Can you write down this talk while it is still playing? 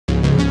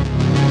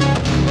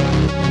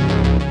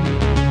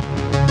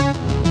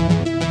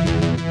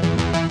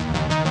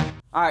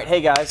All right,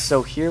 hey guys,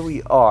 so here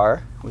we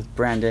are with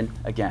Brandon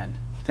again.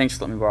 Thanks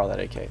for letting me borrow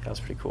that AK. That was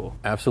pretty cool.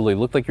 Absolutely.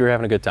 Looked like you were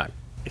having a good time.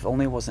 If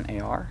only it was an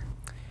AR.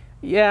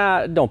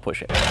 Yeah, don't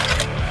push it. Guys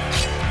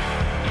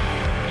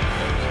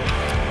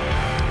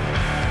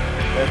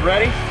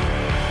ready?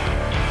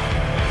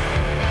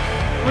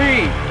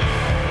 3,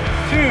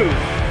 2,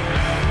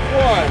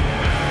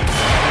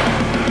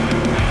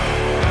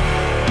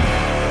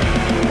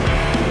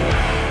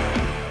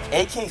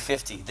 1.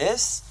 AK-50,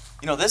 this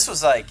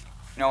was like,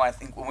 I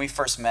think when we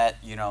first met,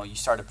 you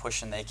started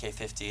pushing the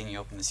AK-50 and you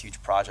opened this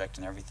huge project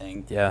and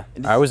everything. Yeah,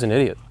 I was an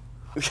idiot.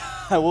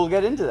 We'll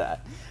get into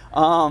that.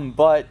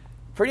 But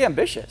pretty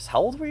ambitious.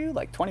 How old were you?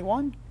 Like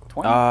 21,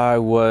 20? I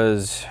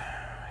was,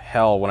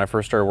 when I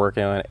first started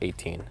working on it,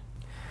 18.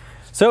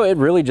 So it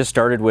really just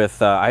started with,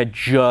 I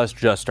just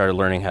started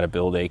learning how to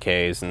build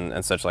AKs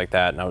and such like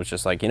that. And I was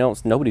just like,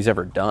 nobody's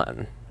ever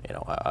done,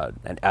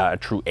 a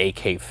true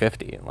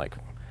AK-50. And like,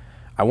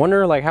 I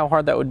wonder like how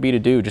hard that would be to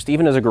do, just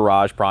even as a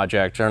garage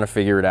project, trying to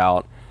figure it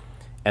out.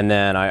 And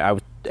then I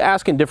was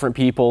asking different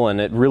people,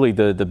 and it really,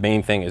 the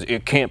main thing is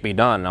it can't be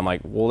done. And I'm like,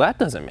 well, that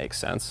doesn't make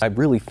sense. I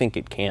really think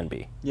it can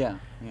be. Yeah.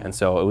 And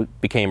so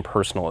it became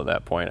personal at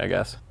that point, I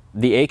guess.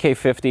 The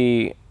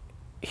AK-50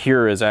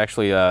 here is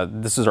actually,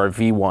 this is our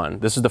V1.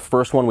 This is the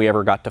first one we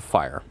ever got to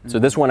fire. So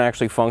this one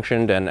actually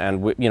functioned,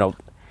 and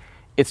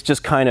it's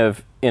just kind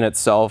of in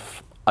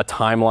itself a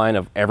timeline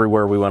of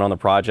everywhere we went on the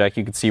project.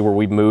 You can see where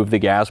we moved the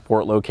gas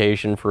port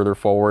location further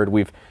forward.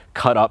 We've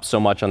cut up so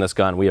much on this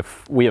gun. We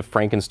have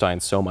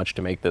Frankenstein so much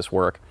to make this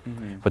work.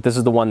 But this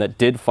is the one that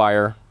did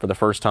fire for the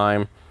first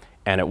time,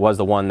 and it was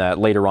the one that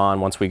later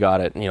on, once we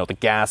got it, the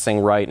gassing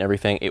right and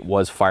everything, it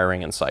was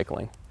firing and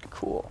cycling.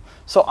 Cool.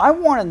 So I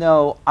want to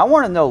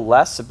know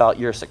less about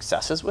your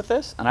successes with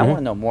this, and I want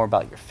to know more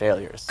about your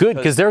failures. Good,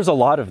 because there's a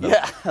lot of them.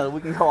 Yeah, we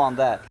can go on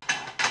that.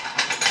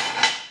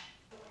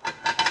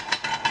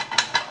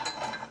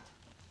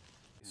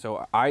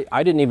 So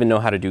I didn't even know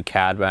how to do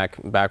CAD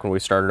back when we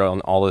started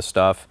on all this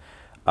stuff.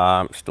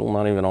 Still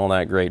not even all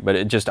that great, but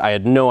I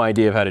had no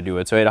idea of how to do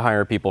it. So I had to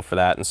hire people for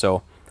that. And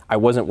so I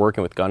wasn't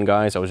working with gun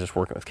guys, I was just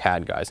working with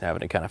CAD guys and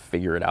having to kind of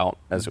figure it out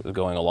as it was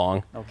going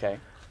along. Okay.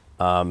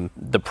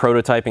 The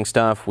prototyping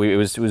stuff, it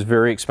was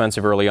very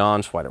expensive early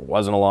on, so there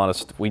wasn't a lot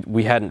of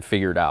we hadn't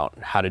figured out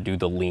how to do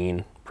the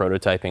lean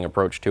prototyping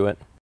approach to it.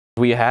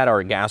 We had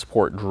our gas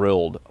port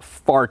drilled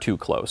far too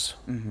close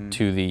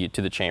to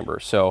the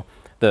chamber. So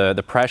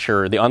the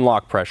pressure, the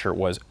unlock pressure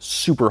was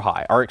super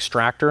high. Our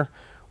extractor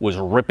was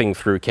ripping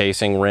through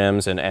casing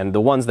rims, and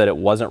the ones that it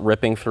wasn't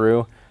ripping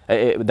through,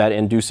 that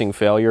inducing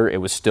failure, it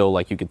was still,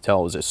 like you could tell,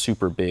 it was a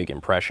super big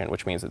impression,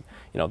 which means that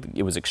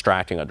it was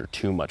extracting under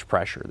too much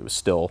pressure. It was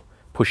still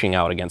pushing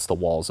out against the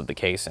walls of the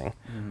casing.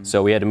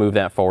 So we had to move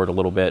that forward a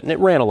little bit, and it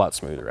ran a lot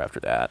smoother after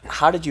that.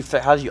 How did you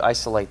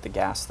isolate the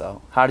gas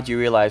though? How did you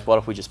realize, what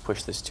if we just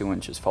push this 2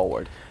 inches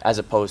forward, as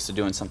opposed to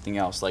doing something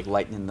else, like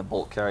lightening the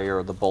bolt carrier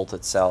or the bolt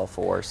itself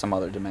or some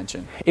other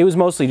dimension? It was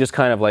mostly just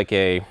kind of like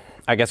a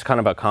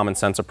common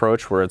sense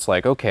approach, where it's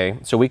like, okay,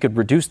 so we could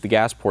reduce the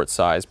gas port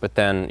size, but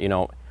then,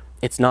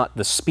 it's not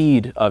the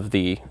speed of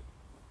the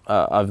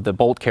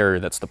bolt carrier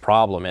that's the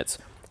problem, it's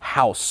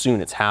how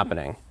soon it's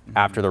happening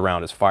after the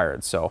round is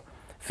fired. So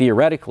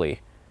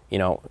theoretically,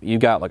 you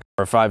got like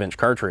a 5-inch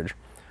cartridge,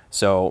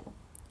 so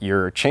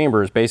your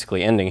chamber is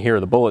basically ending here,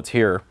 the bullet's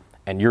here,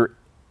 and you're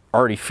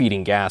already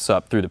feeding gas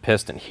up through the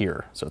piston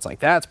here. So it's like,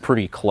 that's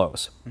pretty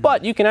close.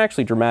 But you can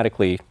actually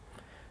dramatically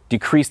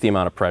decrease the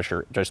amount of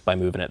pressure just by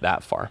moving it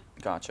that far.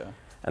 Gotcha.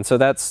 And so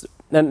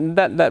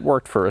that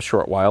worked for a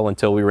short while,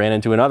 until we ran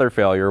into another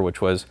failure,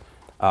 which was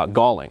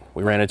galling.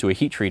 We ran into a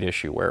heat treat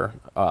issue where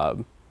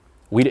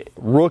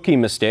rookie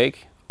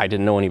mistake, I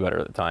didn't know any better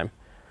at the time.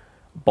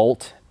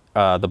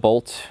 The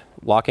bolt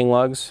locking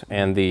lugs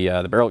and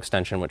the barrel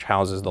extension, which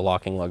houses the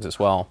locking lugs as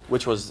well.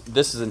 Which was,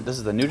 this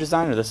is the new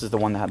design, or this is the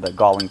one that had the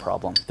galling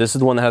problem? This is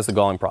the one that has the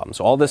galling problem.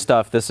 So all this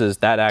stuff,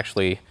 that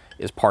actually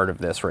is part of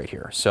this right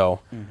here. So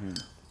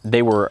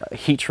they were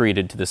heat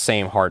treated to the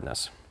same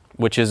hardness,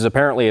 which is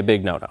apparently a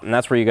big no-no. And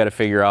that's where you got to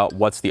figure out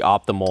what's the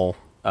optimal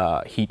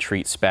heat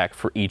treat spec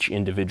for each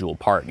individual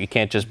part. You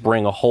can't just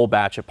bring a whole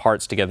batch of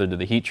parts together to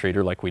the heat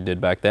treater like we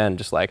did back then,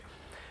 just like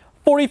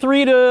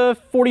 43 to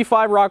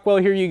 45 Rockwell,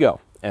 here you go.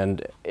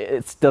 And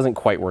it doesn't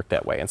quite work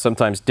that way. And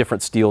sometimes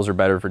different steels are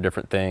better for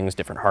different things,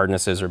 different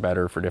hardnesses are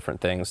better for different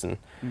things, and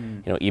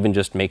even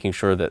just making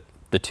sure that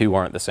the two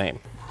aren't the same.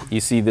 You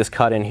see this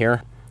cut in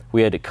here?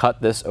 We had to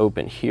cut this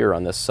open here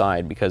on this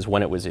side, because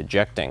when it was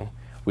ejecting,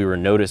 we were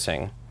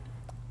noticing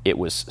it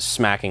was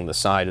smacking the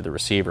side of the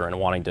receiver and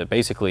wanting to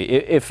basically,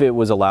 if it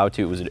was allowed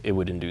to, it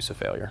would induce a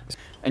failure.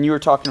 And you were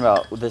talking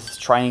about this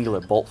triangular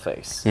bolt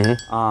face.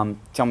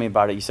 Tell me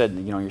about it. You said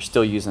you're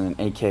still using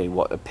an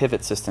a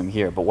pivot system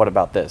here, but what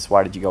about this?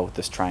 Why did you go with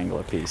this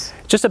triangular piece?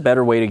 Just a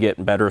better way to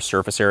get better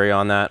surface area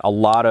on that. A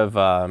lot of,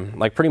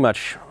 like pretty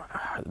much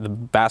the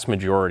vast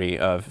majority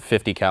of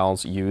 50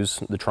 cals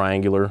use the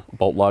triangular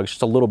bolt lugs,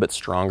 just a little bit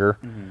stronger.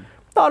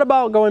 thought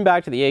about going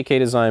back to the AK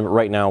design, but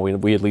right now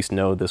we at least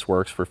know this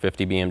works for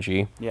 50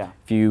 BMG. Yeah.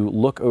 If you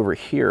look over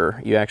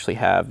here, you actually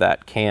have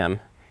that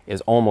cam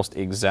is almost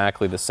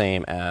exactly the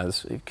same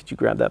as, could you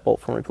grab that bolt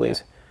for me,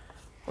 please?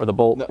 Or the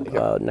bolt,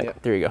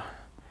 there you go.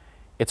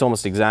 It's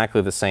almost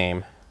exactly the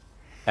same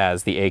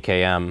as the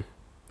AKM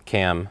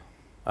cam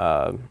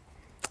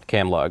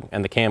lug,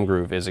 and the cam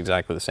groove is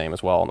exactly the same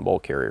as well on the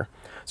bolt carrier.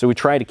 So we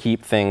try to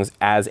keep things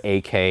as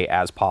AK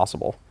as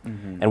possible.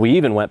 And we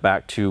even went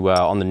back to,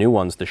 on the new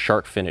ones, the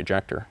shark fin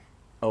ejector.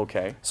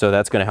 Okay. So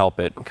that's going to help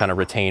it kind of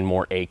retain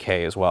more AK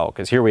as well,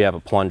 because here we have a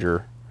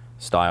plunger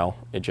style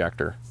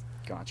ejector.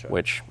 Gotcha.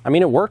 Which, I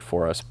mean, it worked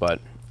for us,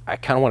 but I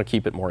kind of want to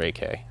keep it more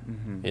AK,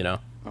 you know?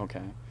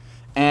 Okay.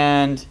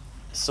 And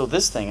so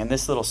this thing and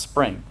this little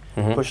spring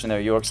pushing there,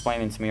 you were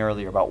explaining to me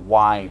earlier about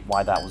why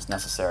that was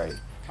necessary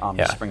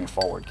to spring it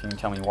forward. Can you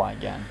tell me why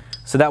again?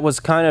 So that was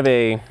kind of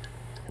a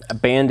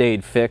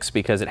Band-Aid fix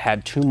because it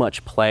had too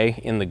much play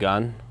in the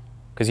gun.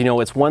 Because, you know,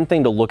 it's one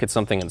thing to look at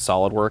something in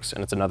SolidWorks,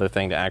 and it's another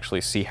thing to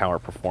actually see how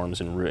it performs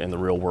in the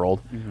real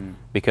world.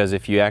 Because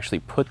if you actually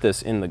put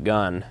this in the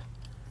gun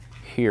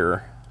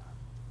here,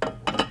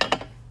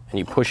 and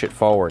you push it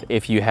forward,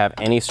 if you have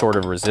any sort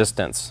of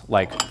resistance,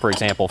 like, for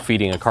example,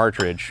 feeding a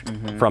cartridge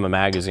from a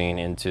magazine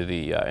into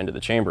the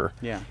chamber,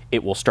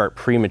 it will start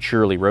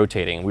prematurely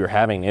rotating. We were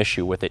having an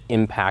issue with it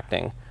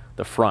impacting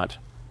the front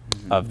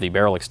of the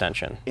barrel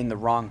extension. In the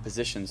wrong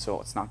position, so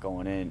it's not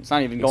going in. It's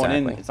not even going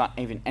in. It's not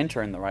even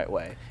entering the right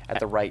way at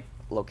the right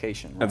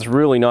location. Right? That's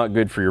really not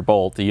good for your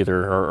bolt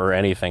either, or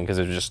anything, because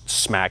it was just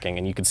smacking,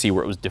 and you could see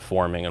where it was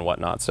deforming and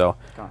whatnot. So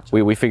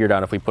we figured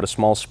out if we put a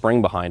small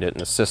spring behind it,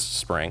 an assist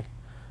spring,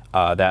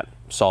 that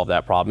solved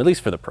that problem, at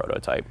least for the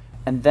prototype.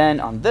 And then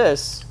on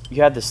this,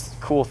 you had this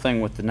cool thing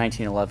with the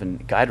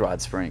 1911 guide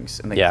rod springs,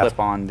 and they clip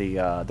on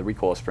the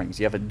recoil springs.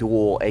 You have a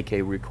dual AK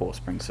recoil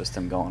spring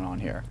system going on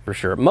here. For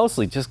sure.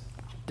 Mostly just,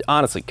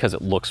 honestly, because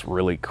it looks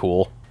really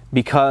cool.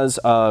 Because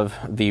of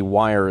the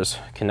wires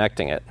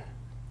connecting it,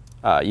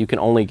 you can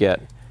only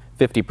get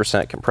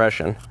 50%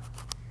 compression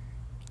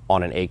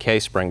on an AK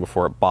spring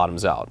before it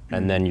bottoms out,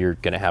 and then you're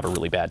going to have a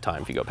really bad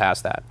time if you go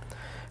past that.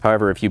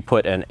 However, if you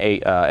put a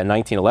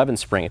 1911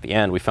 spring at the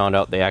end, we found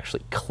out they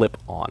actually clip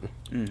on.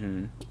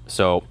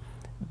 So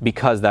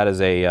because that is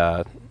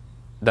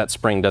that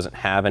spring doesn't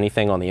have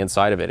anything on the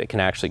inside of it, it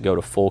can actually go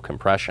to full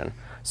compression.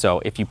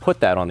 So if you put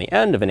that on the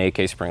end of an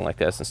AK spring like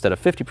this, instead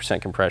of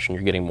 50% compression,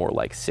 you're getting more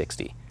like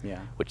 60.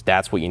 Which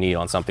that's what you need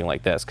on something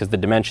like this, because the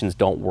dimensions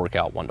don't work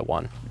out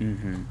one-to-one.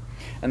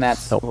 And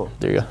that's, there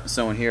you go.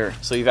 So in here,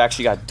 so you've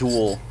actually got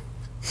dual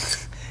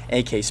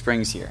AK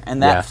springs here.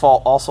 And that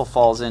also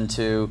falls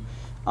into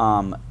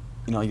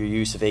you know, your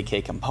use of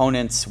AK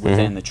components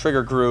within the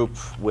trigger group,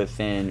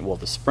 within, well,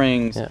 the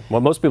springs. Well,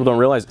 most people don't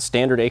realize,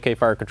 standard AK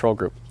fire control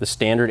group, the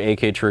standard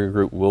AK trigger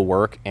group will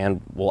work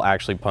and will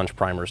actually punch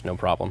primers, no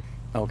problem.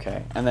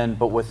 Okay, and then,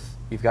 but with,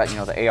 you've got, you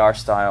know, the AR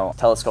style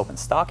telescope and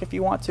stock if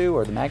you want to,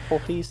 or the mag pull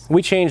piece?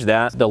 We changed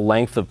that. The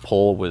length of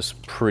pull was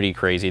pretty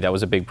crazy. That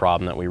was a big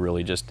problem that we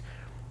really just,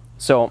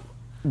 so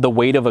the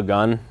weight of a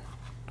gun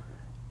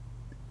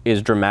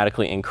is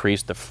dramatically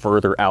increased the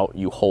further out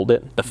you hold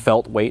it, the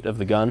felt weight of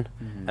the gun.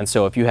 And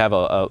so if you have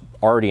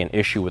already an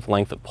issue with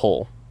length of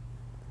pull,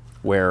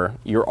 where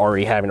you're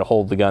already having to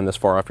hold the gun this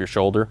far off your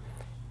shoulder,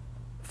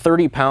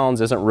 30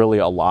 pounds isn't really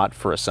a lot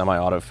for a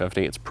semi-auto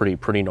 50. It's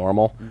pretty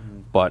normal.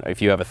 But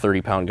if you have a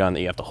 30-pound gun that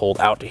you have to hold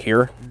out to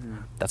here,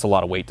 that's a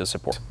lot of weight to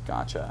support.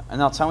 Gotcha. And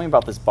now tell me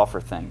about this buffer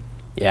thing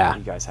that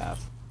you guys have.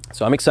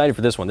 So I'm excited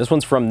for this one. This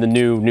one's from the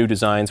new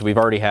designs. We've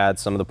already had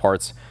some of the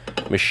parts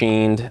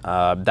machined.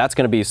 That's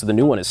going to be, so the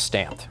new one is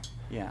stamped.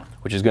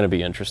 Which is going to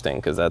be interesting,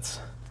 because that's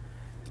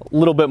a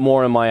little bit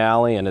more in my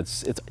alley, and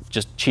it's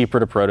just cheaper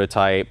to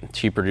prototype,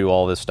 cheaper to do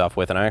all this stuff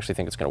with, and I actually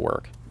think it's going to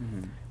work.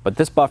 But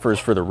this buffer is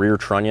for the rear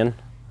trunnion.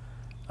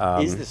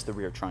 Is this the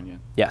rear trunnion?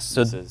 Yes.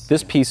 So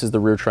this piece is the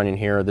rear trunnion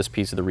here. This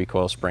piece is the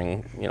recoil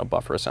spring, you know,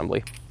 buffer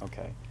assembly.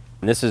 Okay.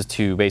 And this is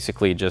to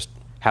basically just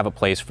have a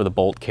place for the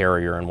bolt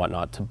carrier and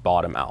whatnot to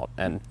bottom out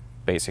and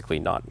basically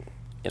not,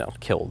 you know,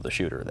 kill the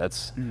shooter.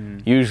 That's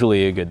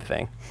usually a good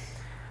thing.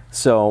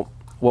 So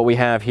what we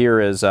have here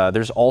is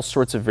there's all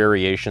sorts of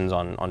variations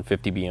on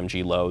 50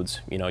 BMG loads.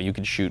 You know, you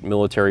could shoot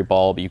military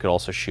ball, but you could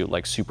also shoot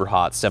like super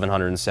hot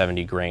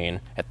 770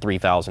 grain at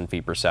 3,000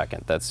 feet per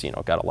second. That's, you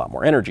know, got a lot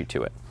more energy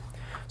to it.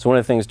 So one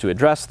of the things to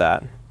address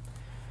that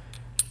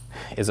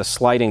is a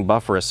sliding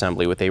buffer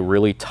assembly with a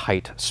really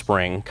tight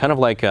spring, kind of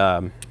like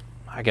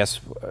I guess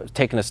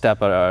taking a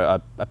step,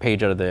 a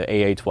page out of the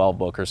AA-12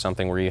 book or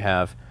something, where you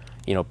have,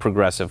 you know,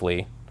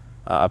 progressively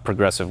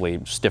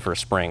stiffer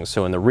springs.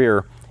 So in the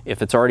rear,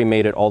 if it's already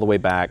made it all the way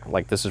back,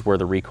 like this is where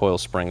the recoil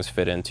springs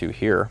fit into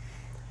here,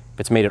 if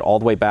it's made it all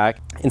the way back,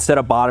 instead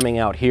of bottoming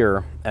out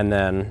here and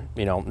then,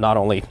 you know, not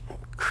only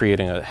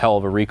creating a hell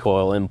of a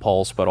recoil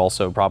impulse, but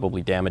also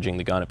probably damaging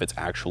the gun if it's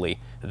actually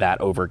that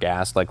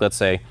overgassed. Like, let's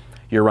say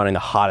you're running the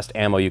hottest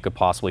ammo you could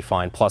possibly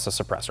find plus a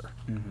suppressor.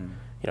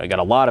 You know, you got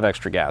a lot of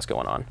extra gas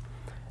going on.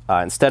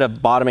 Instead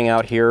of bottoming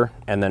out here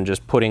and then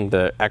just putting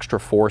the extra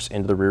force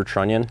into the rear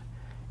trunnion,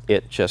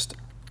 it just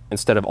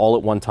instead of all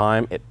at one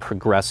time, it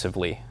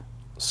progressively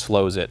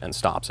slows it and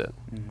stops it,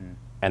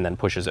 and then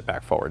pushes it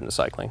back forward into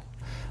cycling.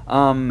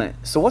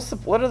 So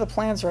what are the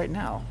plans right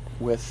now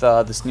with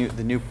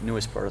the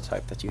newest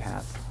prototype that you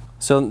have?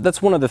 So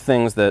that's one of the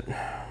things that,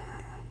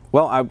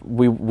 well,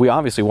 we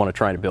obviously want to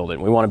try to build it.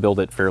 We want to build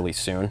it fairly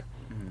soon,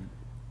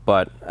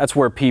 but that's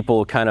where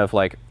people kind of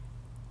like,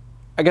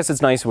 I guess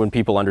it's nice when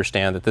people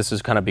understand that this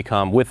has kind of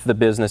become, with the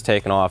business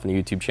taking off and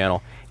the YouTube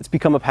channel, it's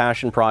become a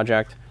passion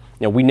project.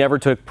 You know, we never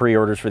took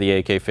pre-orders for the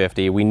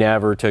AK-50. We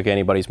never took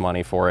anybody's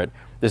money for it.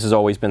 This has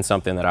always been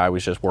something that I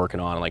was just working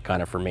on, like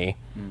kind of for me.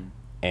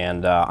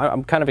 And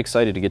I'm kind of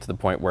excited to get to the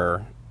point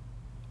where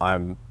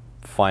I'm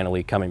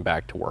finally coming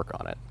back to work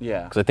on it.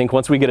 Yeah. Because I think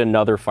once we get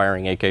another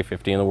firing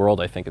AK-50 in the world,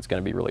 I think it's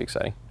going to be really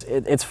exciting.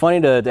 It's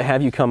funny to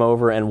have you come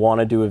over and want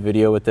to do a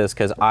video with this,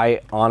 because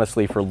I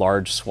honestly, for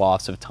large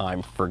swaths of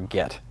time,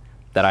 forget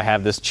that I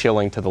have this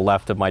chilling to the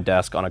left of my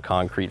desk on a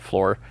concrete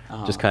floor,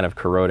 just kind of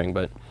corroding.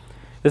 But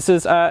this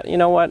is, you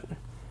know what?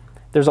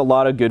 There's a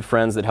lot of good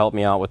friends that help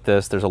me out with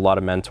this. There's a lot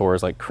of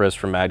mentors like Chris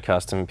from Mad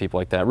Custom and people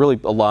like that. Really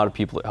a lot of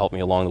people that helped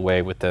me along the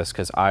way with this,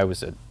 because I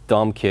was a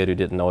dumb kid who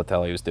didn't know what the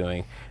hell he was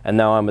doing. And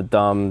now I'm a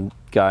dumb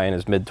guy in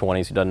his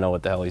mid-20s who doesn't know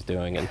what the hell he's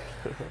doing and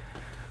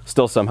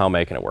still somehow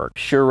making it work.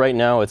 Sure, right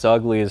now it's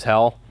ugly as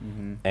hell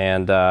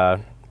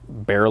and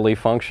barely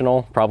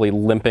functional, probably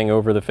limping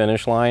over the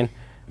finish line.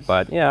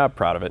 But yeah, I'm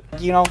proud of it.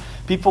 You know,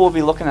 people will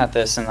be looking at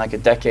this in like a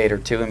decade or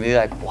two and be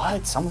like,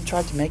 what? Someone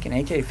tried to make an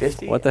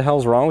AK-50? What the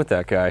hell's wrong with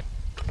that guy?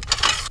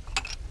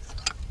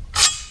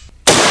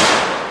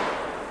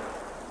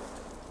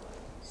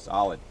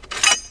 Solid.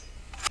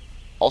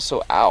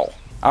 Also, ow.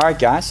 All right,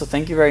 guys, so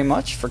thank you very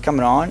much for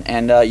coming on.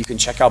 And you can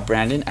check out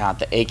Brandon at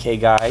the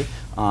AK guy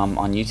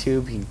on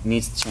YouTube. He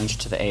needs to change it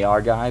to the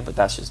AR guy, but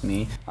that's just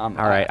me. All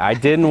right, I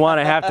didn't want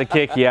to have to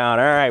kick you out.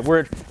 All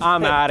right,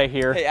 I'm out of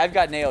here. Hey, I've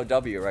got an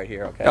AOW right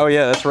here, okay? Oh,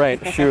 yeah, that's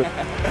right. Shoot.